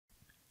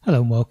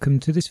Hello and welcome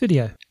to this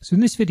video. So in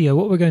this video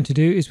what we're going to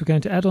do is we're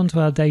going to add onto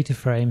our data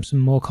frame some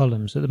more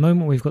columns. At the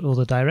moment we've got all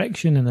the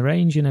direction and the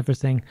range and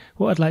everything.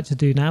 What I'd like to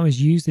do now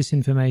is use this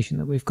information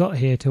that we've got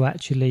here to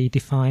actually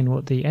define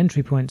what the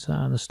entry points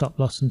are and the stop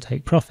loss and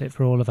take profit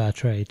for all of our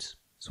trades.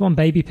 So on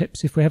baby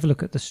pips, if we have a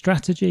look at the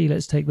strategy,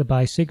 let's take the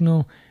buy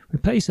signal. We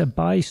place a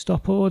buy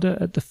stop order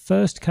at the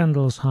first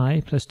candle's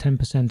high plus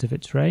 10% of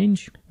its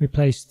range. We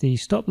place the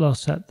stop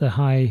loss at the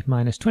high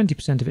minus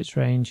 20% of its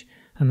range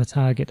and the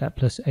target at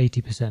plus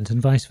 80%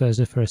 and vice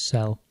versa for a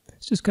sell.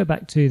 Let's just go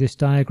back to this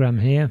diagram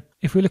here.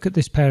 If we look at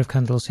this pair of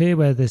candles here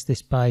where there's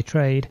this buy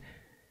trade,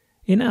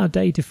 in our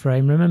data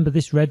frame, remember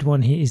this red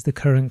one here is the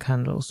current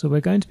candle. So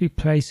we're going to be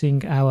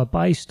placing our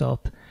buy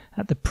stop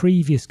at the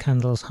previous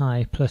candle's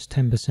high plus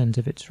 10%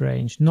 of its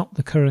range, not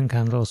the current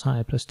candle's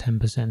high plus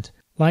 10%.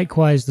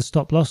 Likewise, the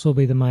stop loss will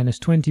be the minus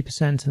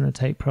 20% and the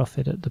take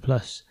profit at the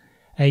plus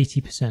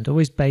 80%,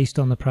 always based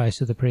on the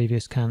price of the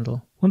previous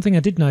candle. One thing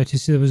I did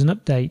notice, there was an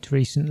update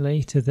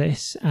recently to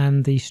this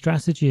and the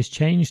strategy has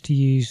changed to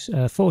use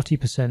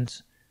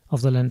 40%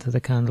 of the length of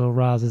the candle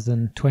rather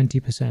than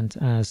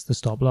 20% as the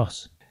stop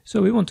loss. So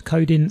we want to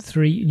code in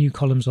 3 new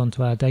columns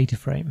onto our data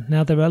frame.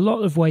 Now there are a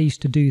lot of ways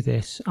to do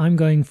this. I'm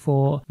going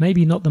for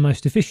maybe not the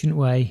most efficient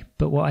way,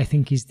 but what I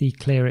think is the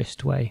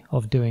clearest way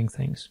of doing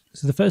things.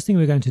 So the first thing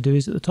we're going to do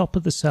is at the top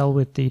of the cell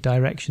with the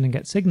direction and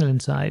get signal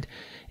inside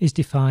is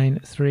define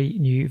 3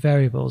 new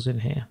variables in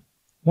here.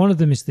 One of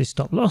them is the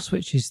stop loss,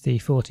 which is the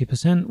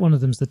 40%, one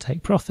of them is the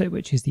take profit,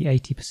 which is the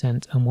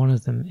 80%, and one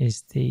of them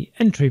is the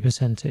entry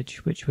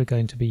percentage, which we're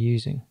going to be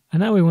using.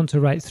 And now we want to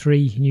write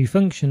 3 new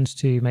functions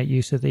to make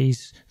use of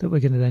these that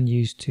we're going to then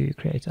use to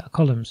create our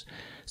columns.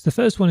 So the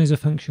first one is a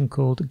function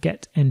called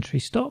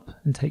getEntryStop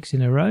and takes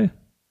in a row.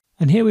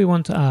 And here we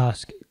want to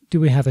ask, do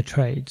we have a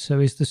trade?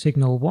 So is the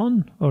signal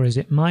 1 or is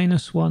it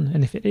 -1?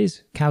 And if it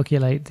is,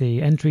 calculate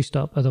the entry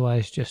stop,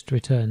 otherwise just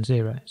return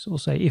 0. So we'll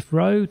say if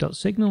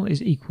row.signal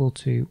is equal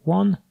to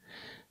 1,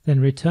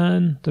 then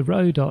return the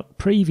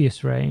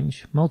row.previous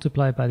range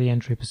multiplied by the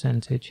entry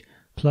percentage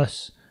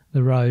plus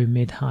the row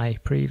mid-high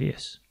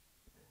previous.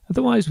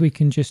 Otherwise we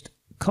can just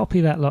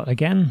copy that lot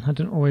again, I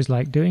don't always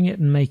like doing it,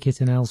 and make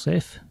it an else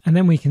if. And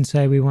then we can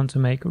say we want to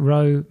make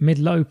row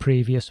mid-low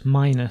previous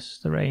minus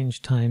the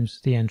range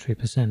times the entry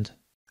percent.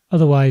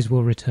 Otherwise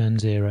we'll return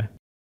 0.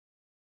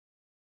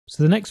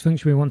 So the next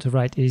function we want to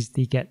write is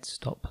the get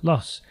stop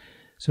loss.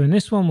 So in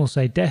this one we'll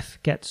say def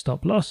get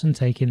stop loss and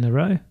take in the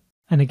row.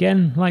 And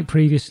again, like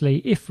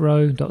previously, if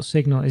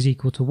row.signal is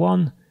equal to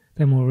 1,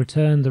 then we'll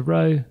return the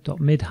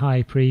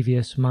row.mid-high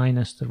previous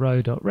minus the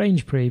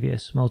row.range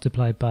previous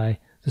multiplied by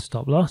the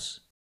stop loss.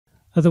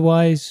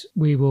 Otherwise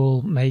we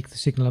will make the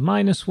signal a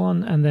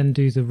 -1 and then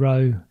do the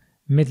row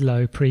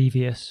mid-low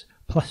previous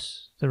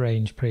plus the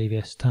range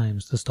previous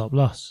times the stop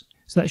loss.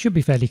 So that should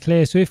be fairly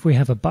clear. So if we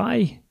have a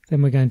buy,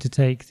 then we're going to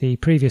take the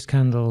previous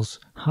candle's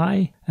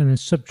high and then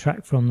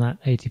subtract from that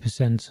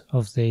 80%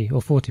 of the,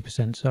 or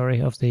 40%, sorry,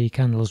 of the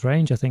candle's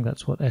range. I think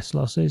that's what S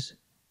loss is.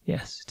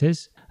 Yes, it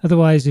is.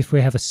 Otherwise, if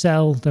we have a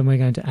sell, then we're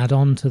going to add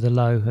on to the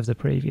low of the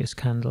previous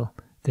candle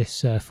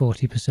this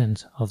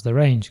 40% of the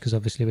range, because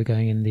obviously we're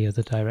going in the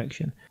other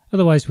direction.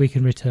 Otherwise, we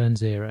can return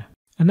 0.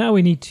 And now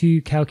we need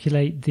to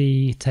calculate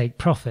the take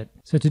profit.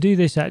 So to do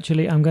this,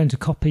 actually, I'm going to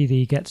copy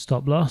the get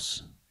stop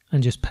loss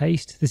and just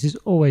paste. This is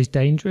always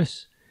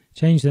dangerous.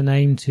 Change the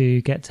name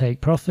to get take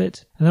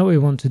profit. And what we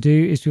want to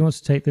do is we want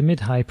to take the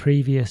mid-high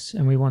previous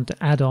and we want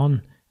to add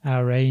on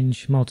our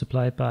range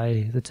multiplied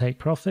by the take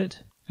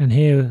profit. And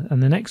here,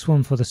 and the next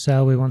one for the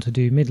sell, we want to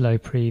do mid-low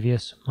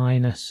previous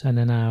minus and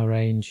then our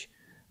range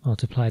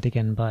multiplied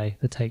again by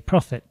the take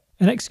profit.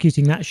 And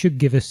executing that should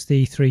give us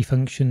the 3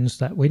 functions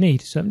that we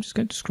need. So I'm just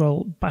going to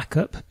scroll back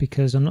up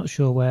because I'm not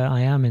sure where I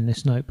am in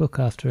this notebook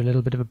after a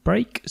little bit of a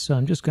break. So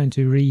I'm just going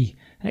to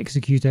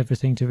re-execute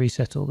everything to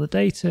reset all the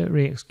data,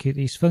 re-execute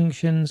these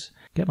functions,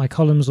 get my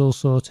columns all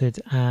sorted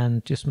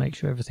and just make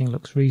sure everything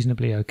looks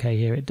reasonably okay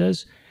here. It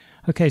does.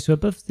 Okay, so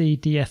above the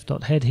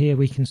df.head here,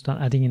 we can start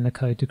adding in the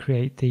code to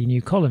create the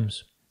new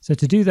columns. So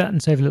to do that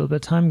and save a little bit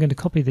of time, I'm going to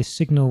copy this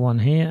signal one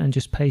here and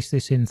just paste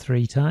this in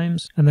 3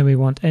 times. And then we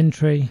want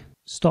entry,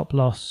 stop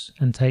loss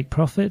and take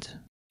profit.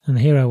 And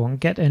here I want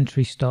get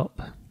entry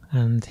stop,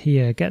 and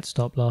here get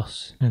stop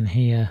loss, and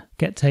here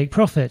get take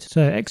profit.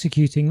 So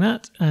executing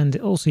that, and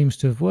it all seems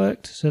to have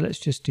worked. So let's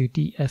just do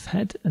df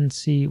head and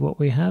see what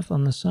we have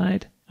on the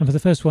side. And for the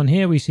first one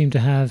here, we seem to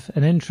have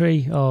an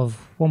entry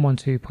of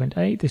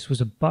 112.8. This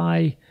was a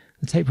buy.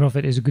 The take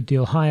profit is a good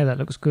deal higher, that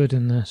looks good,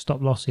 and the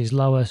stop loss is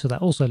lower, so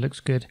that also looks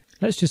good.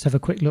 Let's just have a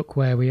quick look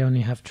where we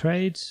only have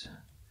trades.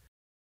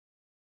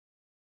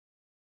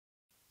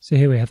 So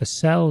here we have a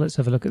sell. Let's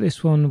have a look at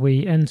this one.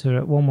 We enter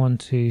at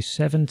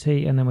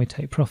 112.70 and then we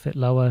take profit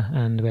lower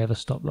and we have a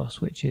stop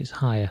loss which is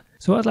higher.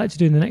 So what I'd like to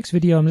do in the next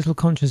video, I'm a little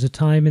conscious of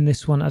time in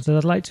this one, I'd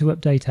like to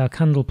update our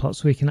candle plot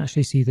so we can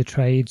actually see the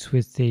trades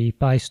with the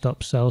buy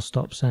stops, sell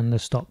stops and the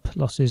stop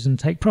losses and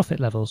take profit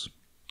levels.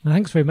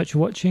 Thanks very much for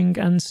watching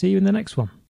and see you in the next one.